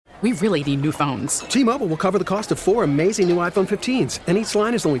We really need new phones. T-Mobile will cover the cost of 4 amazing new iPhone 15s, and each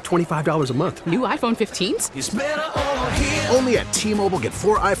line is only $25 a month. New iPhone 15s? It's better over here. Only at T-Mobile, get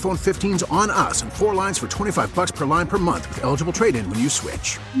 4 iPhone 15s on us and 4 lines for $25 per line per month with eligible trade-in when you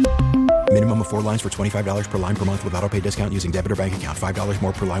switch. Minimum of 4 lines for $25 per line per month with autopay discount using debit or bank account. $5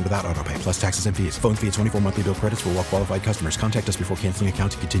 more per line without autopay, plus taxes and fees. Phone fee at 24 monthly bill credits for well-qualified customers. Contact us before canceling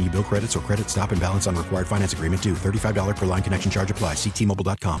account to continue bill credits or credit stop and balance on required finance agreement due. $35 per line connection charge applies. See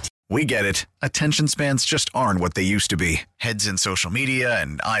T-Mobile.com. We get it. Attention spans just aren't what they used to be. Heads in social media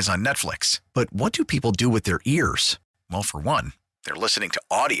and eyes on Netflix. But what do people do with their ears? Well, for one, they're listening to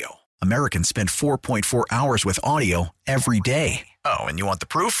audio. Americans spend 4.4 hours with audio every day. Oh, and you want the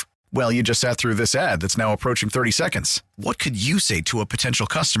proof? Well, you just sat through this ad that's now approaching 30 seconds. What could you say to a potential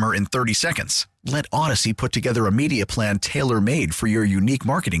customer in 30 seconds? Let Odyssey put together a media plan tailor-made for your unique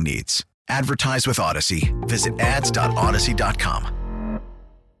marketing needs. Advertise with Odyssey. Visit ads.odyssey.com.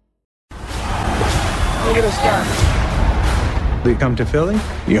 Look at us guys. We come to Philly,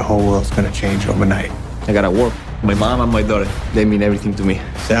 your whole world's gonna change overnight. I gotta work. My mom and my daughter, they mean everything to me.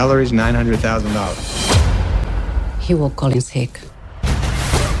 Salary's $900,000. He will call in sick.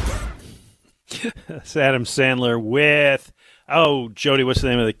 It's Adam Sandler with, Jody, what's the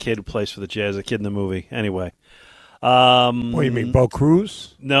name of the kid who plays for the Jazz, the kid in the movie? Anyway. What do you mean, Bo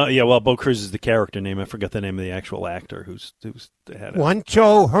Cruz? No, yeah, well, Bo Cruz is the character name. I forgot the name of the actual actor who's had it.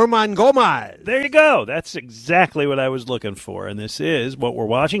 Juancho Herman Gomez. There you go. That's exactly what I was looking for. And this is what we're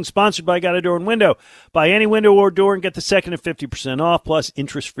watching, sponsored by Guida Door and Window. Buy any window or door and get the second at 50% off, plus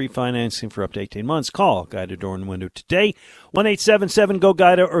interest-free financing for up to 18 months. Call Guida Door and Window today,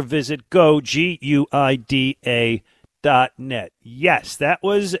 1-877-GO-GUIDA, or visit GUIDA.net. Yes, that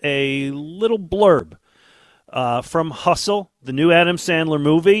was a little blurb from Hustle, the new Adam Sandler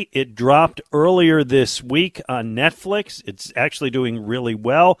movie. It dropped earlier this week on Netflix. It's actually doing really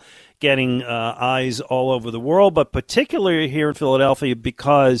well, getting eyes all over the world, but particularly here in Philadelphia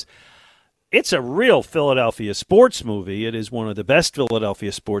because it's a real Philadelphia sports movie. It is one of the best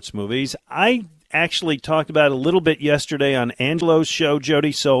Philadelphia sports movies. I actually talked about it a little bit yesterday on Angelo's show,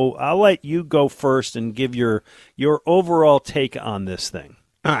 Jody, so I'll let you go first and give your overall take on this thing.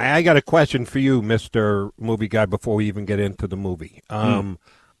 I got a question for you, Mr. Movie Guy, before we even get into the movie. I'm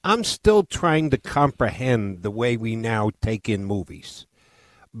still trying to comprehend the way we now take in movies.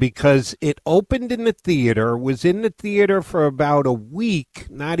 Because it opened in the theater, was in the theater for about a week,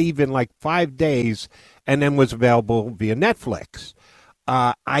 not even like 5 days, and then was available via Netflix.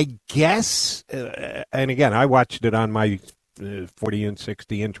 I guess, and again, I watched it on my 40-inch,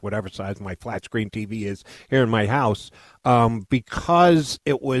 60-inch, whatever size my flat-screen TV is here in my house, because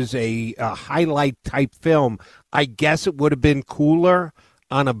it was a highlight-type film. I guess it would have been cooler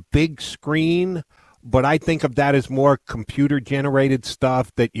on a big screen, but I think of that as more computer-generated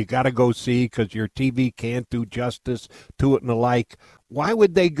stuff that you got to go see because your TV can't do justice to it and the like. Why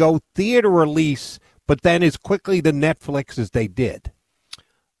would they go theater release, but then as quickly to Netflix as they did?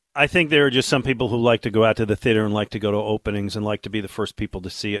 I think there are just some people who like to go out to the theater and like to go to openings and like to be the first people to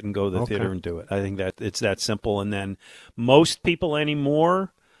see it and go to the theater and do it. I think that it's that simple. And then most people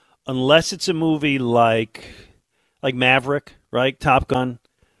anymore, unless it's a movie like Maverick, right? Top Gun,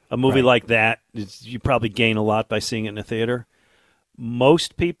 a movie like that, you probably gain a lot by seeing it in a theater.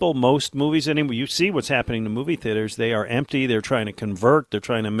 Most people, most movies anymore, you see what's happening to movie theaters. They are empty. They're trying to convert. They're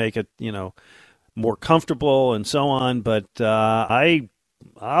trying to make it, more comfortable and so on. But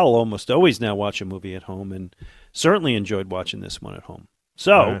I'll almost always now watch a movie at home, and certainly enjoyed watching this one at home.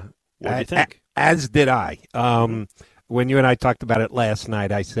 So, what do you think? As did I. When you and I talked about it last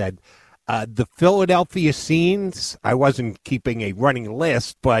night, I said the Philadelphia scenes, I wasn't keeping a running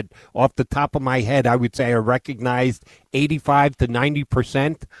list, but off the top of my head, I would say I recognized 85 to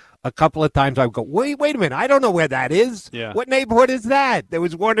 90%. A couple of times I would go, wait a minute, I don't know where that is. Yeah. What neighborhood is that? There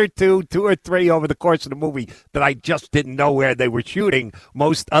was one or two or three over the course of the movie that I just didn't know where they were shooting.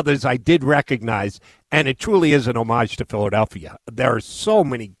 Most others I did recognize, and it truly is an homage to Philadelphia. There are so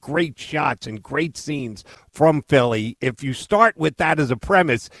many great shots and great scenes from Philly. If you start with that as a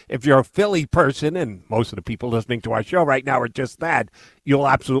premise, if you're a Philly person, and most of the people listening to our show right now are just that, you'll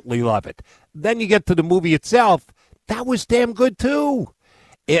absolutely love it. Then you get to the movie itself. That was damn good, too.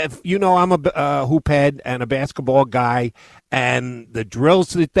 If I'm a hoop head and a basketball guy, and the drills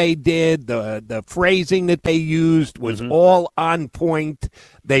that they did, the phrasing that they used was all on point.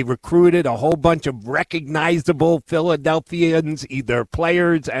 They recruited a whole bunch of recognizable Philadelphians, either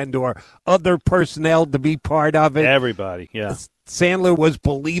players and or other personnel, to be part of it. Everybody, yeah. Sandler was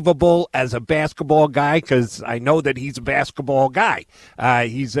believable as a basketball guy because I know that he's a basketball guy.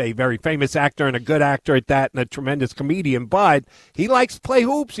 He's a very famous actor and a good actor at that and a tremendous comedian, but he likes to play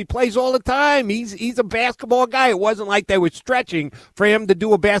hoops. He plays all the time. He's a basketball guy. It wasn't like they were stretching for him to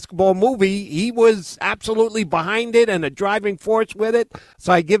do a basketball movie. He was absolutely behind it and a driving force with it.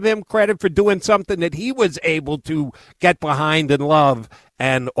 So I give him credit for doing something that he was able to get behind and love.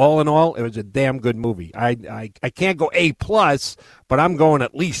 And all in all, it was a damn good movie. I can't go A+, but I'm going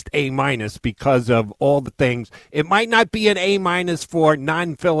at least A- because of all the things. It might not be an A- for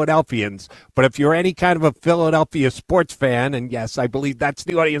non-Philadelphians, but if you're any kind of a Philadelphia sports fan, and yes, I believe that's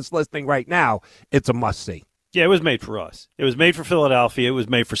the audience listening right now, it's a must-see. Yeah, it was made for us. It was made for Philadelphia. It was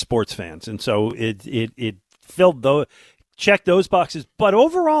made for sports fans. And so it filled those, checked those boxes. But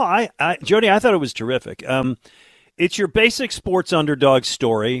overall, Jody, I thought it was terrific. It's your basic sports underdog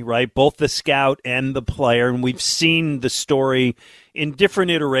story, right? Both the scout and the player, and we've seen the story in different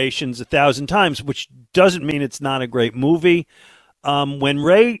iterations 1,000 times, which doesn't mean it's not a great movie. When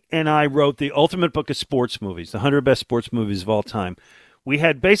Ray and I wrote the Ultimate Book of Sports Movies, the 100 Best Sports Movies of All Time, we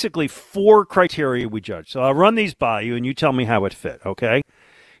had basically 4 criteria we judged. So I'll run these by you, and you tell me how it fit, okay?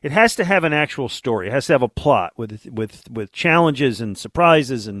 It has to have an actual story. It has to have a plot with challenges and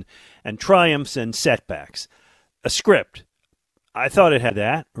surprises and triumphs and setbacks. A script. I thought it had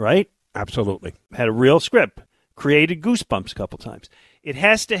that, right? Absolutely. Had a real script. Created goosebumps a couple times. It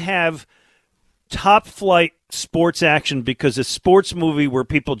has to have top flight sports action because a sports movie where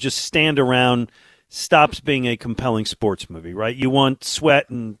people just stand around stops being a compelling sports movie, right? You want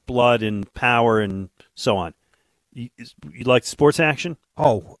sweat and blood and power and so on. You like sports action?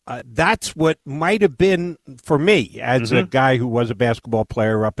 That's what might have been for me as a guy who was a basketball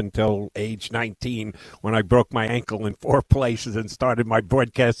player up until age 19 when I broke my ankle in 4 places and started my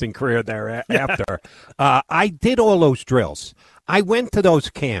broadcasting career thereafter. I did all those drills. I went to those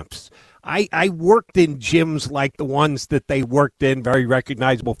camps. I worked in gyms like the ones that they worked in, very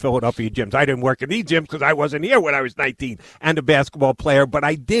recognizable Philadelphia gyms. I didn't work in these gyms because I wasn't here when I was 19 and a basketball player, but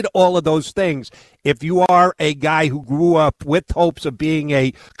I did all of those things. If you are a guy who grew up with hopes of being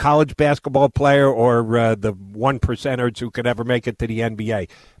a college basketball player or the 1%ers who could ever make it to the NBA,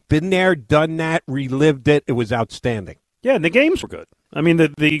 been there, done that, relived it, it was outstanding. Yeah, and the games were good. I mean,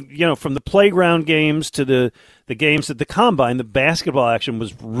 the from the playground games to the games at the Combine, the basketball action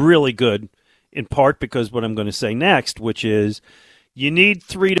was really good, in part because what I'm going to say next, which is you need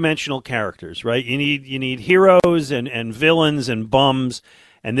 3-dimensional characters, right? You need heroes and villains and bums,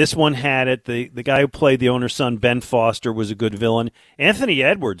 and this one had it. The guy who played the owner's son, Ben Foster, was a good villain. Anthony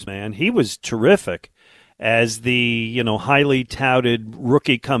Edwards, man, he was terrific as the highly touted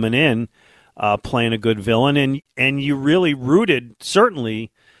rookie coming in. Playing a good villain, and you really rooted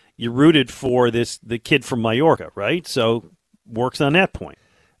for the kid from Mallorca, right? So works on that point.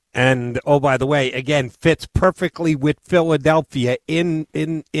 And by the way, again, fits perfectly with Philadelphia in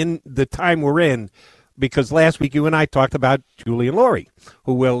the time we're in, because last week you and I talked about Julian Laurie,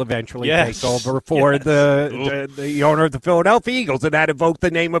 who will eventually take over for the owner of the Philadelphia Eagles, and that evoked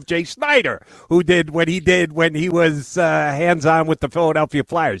the name of Jay Snyder, who did what he did when he was hands-on with the Philadelphia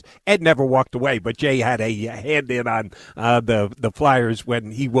Flyers. Ed never walked away, but Jay had a hand in on the Flyers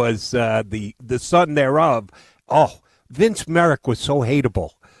when he was the son thereof. Oh, Vince Merrick was so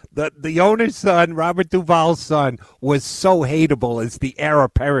hateable. The owner's son, Robert Duvall's son, was so hateable as the heir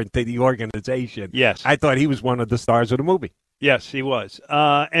apparent to the organization. Yes. I thought he was one of the stars of the movie. Yes, he was.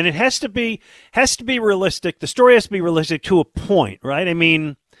 And it has to be realistic. The story has to be realistic to a point, right? I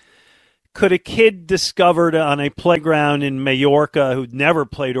mean, could a kid discovered on a playground in Mallorca who'd never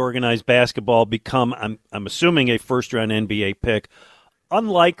played organized basketball become, I'm assuming, a first-round NBA pick?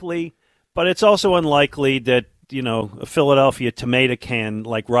 Unlikely, but it's also unlikely that a Philadelphia tomato can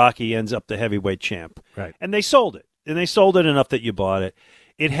like Rocky ends up the heavyweight champ. Right. And they sold it. And they sold it enough that you bought it.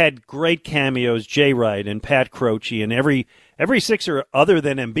 It had great cameos, Jay Wright and Pat Croce, and every Sixer other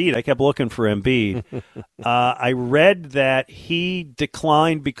than Embiid. I kept looking for Embiid. I read that he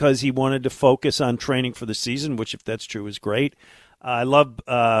declined because he wanted to focus on training for the season, which, if that's true, is great. I love,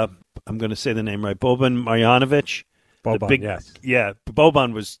 I'm going to say the name right, Boban Marjanovic. Boban, yes. Yeah,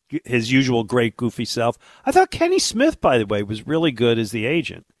 Boban was his usual great, goofy self. I thought Kenny Smith, by the way, was really good as the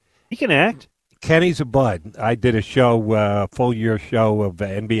agent. He can act. Kenny's a bud. I did a show, full-year show of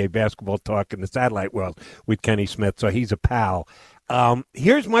NBA basketball talk in the satellite world with Kenny Smith, so he's a pal.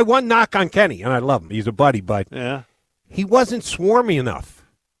 Here's my one knock on Kenny, and I love him. He's a buddy, but he wasn't swarmy enough.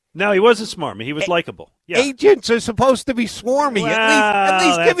 No, he wasn't smarmy. He was likable. Yeah. Agents are supposed to be swarmy. Well, at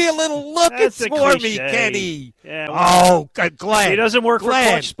least give me a little look at swarmy, Kenny. Yeah, well, Glenn. He doesn't work for Glenn.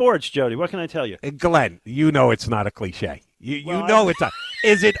 Clutch Sports, Jody. What can I tell you? Glenn, you know it's not a cliche. You know it's a.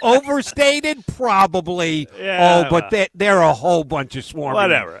 Is it overstated? Probably. Yeah, but there are a whole bunch of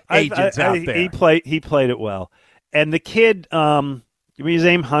swarming agents out there. He played it well. And the kid, his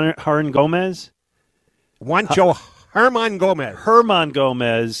name Hernan Gomez? Juancho Hernan Gomez. Hernan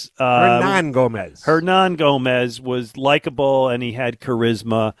Gomez was likable, and he had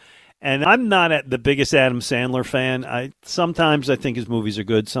charisma. And I'm not the biggest Adam Sandler fan. Sometimes I think his movies are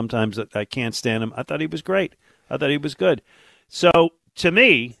good. Sometimes I can't stand him. I thought he was great. I thought he was good. So, to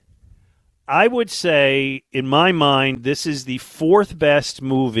me, I would say, in my mind, this is the fourth best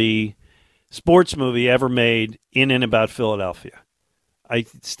sports movie ever made in and about Philadelphia.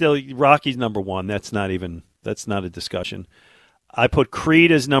 Rocky's number one. That's not a discussion. I put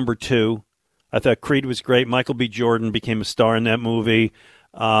Creed as number two. I thought Creed was great. Michael B. Jordan became a star in that movie.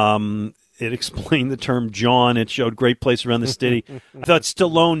 It explained the term John. It showed great place around the city. I thought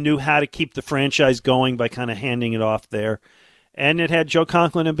Stallone knew how to keep the franchise going by kind of handing it off there. And it had Joe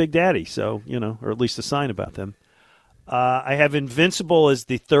Conklin and Big Daddy, so, or at least a sign about them. I have Invincible as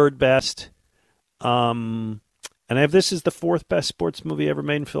the third best. And I have this as the fourth best sports movie ever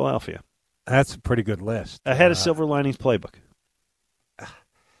made in Philadelphia. That's a pretty good list. Ahead of Silver Linings Playbook.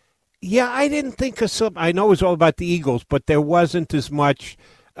 Yeah, I didn't think of some. I know it was all about the Eagles, but there wasn't as much.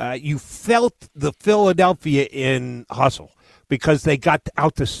 You felt the Philadelphia in Hustle because they got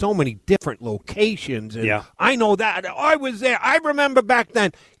out to so many different locations. And yeah. I know that. I was there. I remember back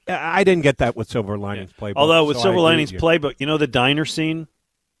then. I didn't get that with Silver Linings Playbook. Although with Silver Linings Playbook, the diner scene?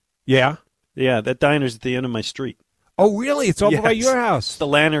 Yeah. Yeah, that diner's at the end of my street. Oh, really? It's over by your house? It's the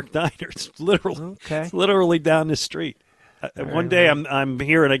Lanark Diner. It's literally down the street. One day I'm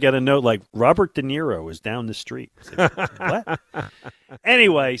here and I get a note like, Robert De Niro is down the street. What?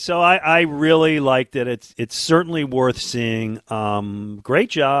 Anyway, so I really liked it. It's certainly worth seeing. Great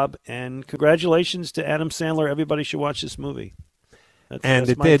job, and congratulations to Adam Sandler. Everybody should watch this movie. That's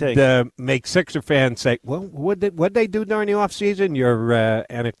it did make Sixer fans say, well, what'd they do during the offseason? Your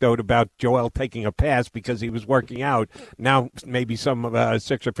anecdote about Joel taking a pass because he was working out. Now maybe some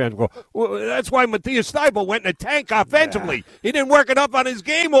Sixer fans go, well, that's why Matthias Steibel went in a tank offensively. Yeah. He didn't work enough on his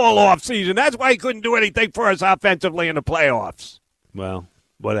game all offseason. That's why he couldn't do anything for us offensively in the playoffs. Well,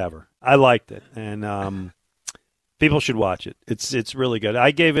 whatever. I liked it, and people should watch it. It's really good.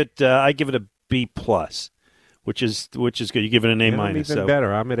 I gave it a B+. Which is good. You give it an A-. I'm even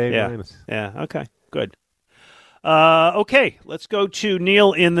better. I'm at A-. Yeah. Okay. Good. Okay. Let's go to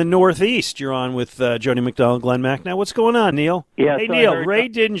Neil in the Northeast. You're on with Jody McDonald, Glenn Mack. Now, what's going on, Neil? Yeah. Hey, Neil. Ray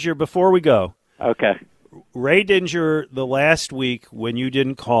Didinger. Before we go. Okay. Ray Didinger, the last week when you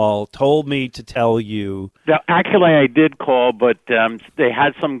didn't call, told me to tell you. No, actually, I did call, but they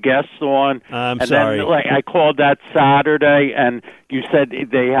had some guests on. I'm sorry. Then, I called that Saturday, and you said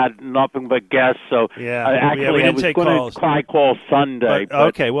they had nothing but guests. So yeah, actually, I was going to call Sunday. But,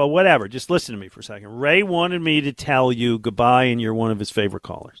 okay, well, whatever. Just listen to me for a second. Ray wanted me to tell you goodbye, and you're one of his favorite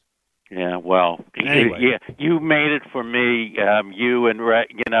callers. Yeah, well, anyway. You made it for me. You and Ray,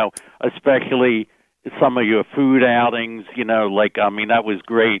 especially some of your food outings, that was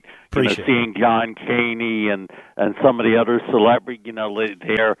great. Seeing John Caney and some of the other celebrities,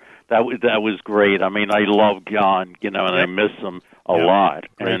 there, that was great. I mean, I love John, and I miss him a lot.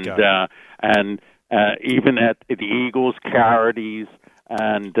 Great and even at the Eagles charities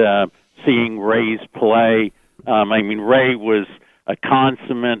and seeing Ray's play, Ray was a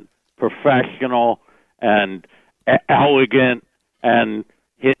consummate professional and elegant, and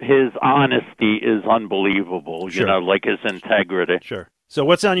his honesty is unbelievable, sure. Like his integrity. Sure. So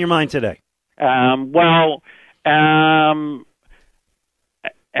what's on your mind today? I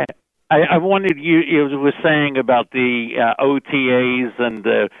wanted you were saying about the OTAs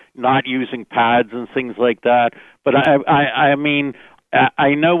and not using pads and things like that. But I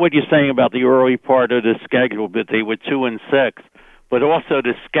know what you're saying about the early part of the schedule, but they were 2-6. But also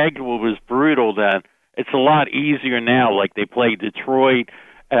the schedule was brutal then. It's a lot easier now. Like they play Detroit,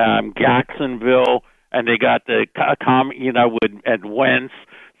 Jacksonville, and they got the at Wentz,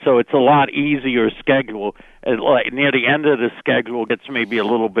 so it's a lot easier schedule. Like near the end of the schedule, gets maybe a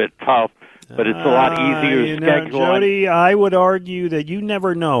little bit tough, but it's a lot easier schedule. Jody, I would argue that you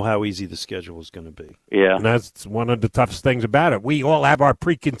never know how easy the schedule is going to be. Yeah, and that's one of the toughest things about it. We all have our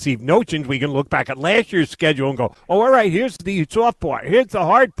preconceived notions. We can look back at last year's schedule and go, "Oh, all right, here's the soft part. Here's the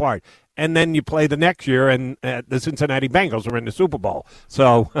hard part." And then you play the next year, and the Cincinnati Bengals are in the Super Bowl.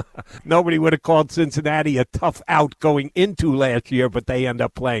 So nobody would have called Cincinnati a tough out going into last year, but they end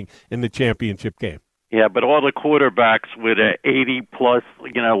up playing in the championship game. Yeah, but all the quarterbacks with an 80-plus,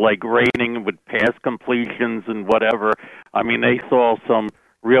 rating with pass completions and whatever, they saw some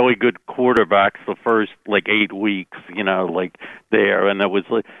really good quarterbacks the first 8 weeks, there, and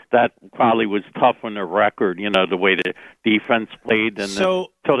that probably was tough on the record, the way the defense played. And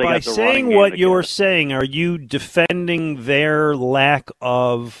so they by got the saying what you're saying, are you defending their lack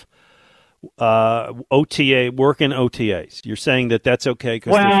of OTA work in OTAs? You're saying that's okay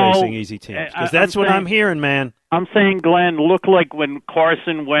because they're facing easy teams? Because that's what I'm hearing, man. I'm saying, Glenn, look like when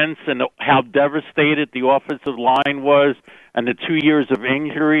Carson Wentz and how devastated the offensive line was, and the 2 years of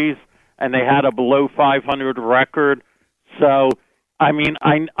injuries, and they had a below 500 record. So, I mean,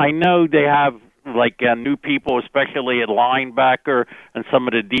 I know they have new people, especially at linebacker and some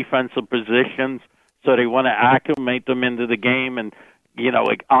of the defensive positions. So they want to acclimate them into the game, and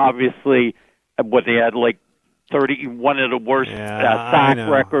obviously, what they had one of the worst sack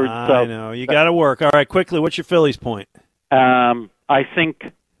records. I know. You got to work. All right, quickly, what's your Phillies point? I think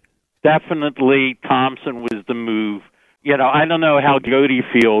definitely Thompson was the move. I don't know how Jody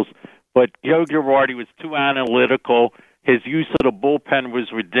feels, but Joe Girardi was too analytical. His use of the bullpen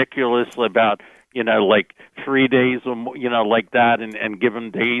was ridiculous about, 3 days or more, like that, and give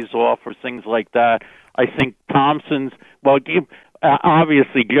him days off or things like that. I think Thompson's,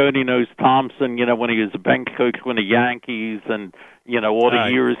 obviously, Jody knows Thompson, when he was a bench coach with the Yankees and, all the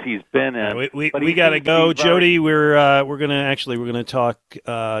years he's been in. We got to go. Jody, we're going to talk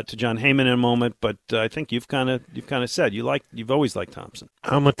to John Heyman in a moment, but I think you've kind of said you've always liked Thompson.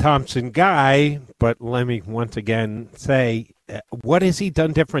 I'm a Thompson guy, but let me once again say, what has he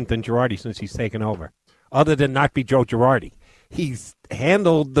done different than Girardi since he's taken over, other than not be Joe Girardi? He's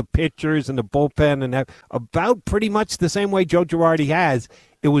handled the pitchers and the bullpen and that about pretty much the same way Joe Girardi has.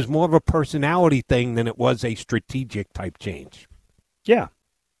 It was more of a personality thing than it was a strategic type change. Yeah,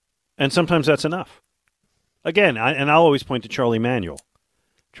 and sometimes that's enough. Again, I'll always point to Charlie Manuel.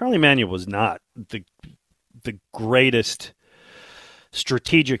 Charlie Manuel was not the greatest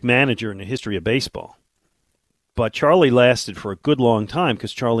strategic manager in the history of baseball, but Charlie lasted for a good long time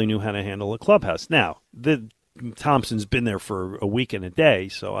because Charlie knew how to handle a clubhouse. Now, Thompson's been there for a week and a day,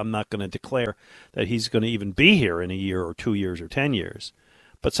 so I'm not going to declare that he's going to even be here in a year or 2 years or 10 years.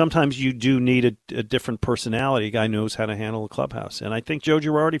 But sometimes you do need a different personality. A guy knows how to handle a clubhouse. And I think Joe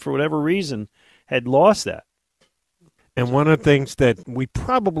Girardi, for whatever reason, had lost that. And one of the things that we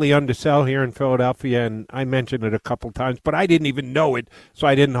probably undersell here in Philadelphia, and I mentioned it a couple times, but I didn't even know it, so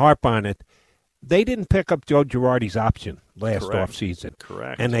I didn't harp on it. They didn't pick up Joe Girardi's option last offseason.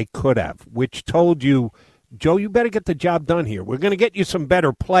 Correct. And they could have, which told you, Joe, you better get the job done here. We're going to get you some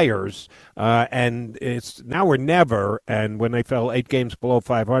better players, and it's now or never. And when they fell 8 games below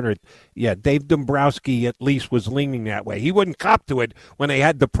 500, Dave Dombrowski at least was leaning that way. He wouldn't cop to it when they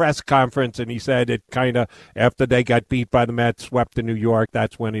had the press conference, and he said it kind of, after they got beat by the Mets, swept to New York,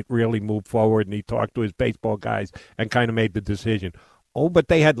 that's when it really moved forward, and he talked to his baseball guys and kind of made the decision. Oh, but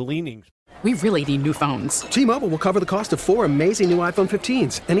they had leanings. We really need new phones. T-Mobile will cover the cost of 4 amazing new iPhone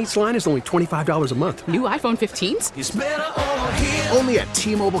 15s, and each line is only $25 a month. New iPhone 15s? It's better over here. Only at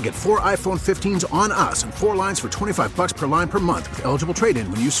T-Mobile, get 4 iPhone 15s on us and 4 lines for $25 per line per month with eligible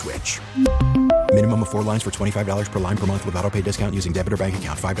trade-in when you switch. Minimum of 4 lines for $25 per line per month with autopay discount using debit or bank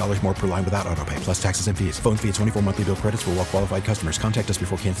account. $5 more per line without autopay, plus taxes and fees. Phone fee at 24 monthly bill credits for well-qualified customers. Contact us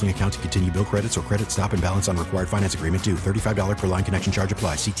before canceling account to continue bill credits or credit stop and balance on required finance agreement due. $35 per line connection charge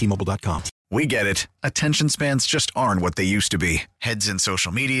applies. See T-Mobile.com. We get it. Attention spans just aren't what they used to be. Heads in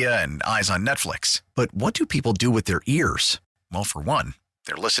social media and eyes on Netflix. But what do people do with their ears? Well, for one,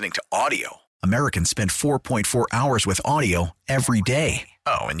 they're listening to audio. Americans spend 4.4 hours with audio every day.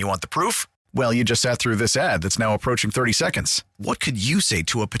 Oh, and you want the proof? Well, you just sat through this ad that's now approaching 30 seconds. What could you say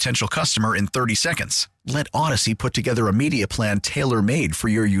to a potential customer in 30 seconds? Let Odyssey put together a media plan tailor-made for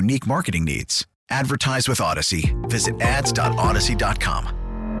your unique marketing needs. Advertise with Odyssey. Visit ads.odyssey.com.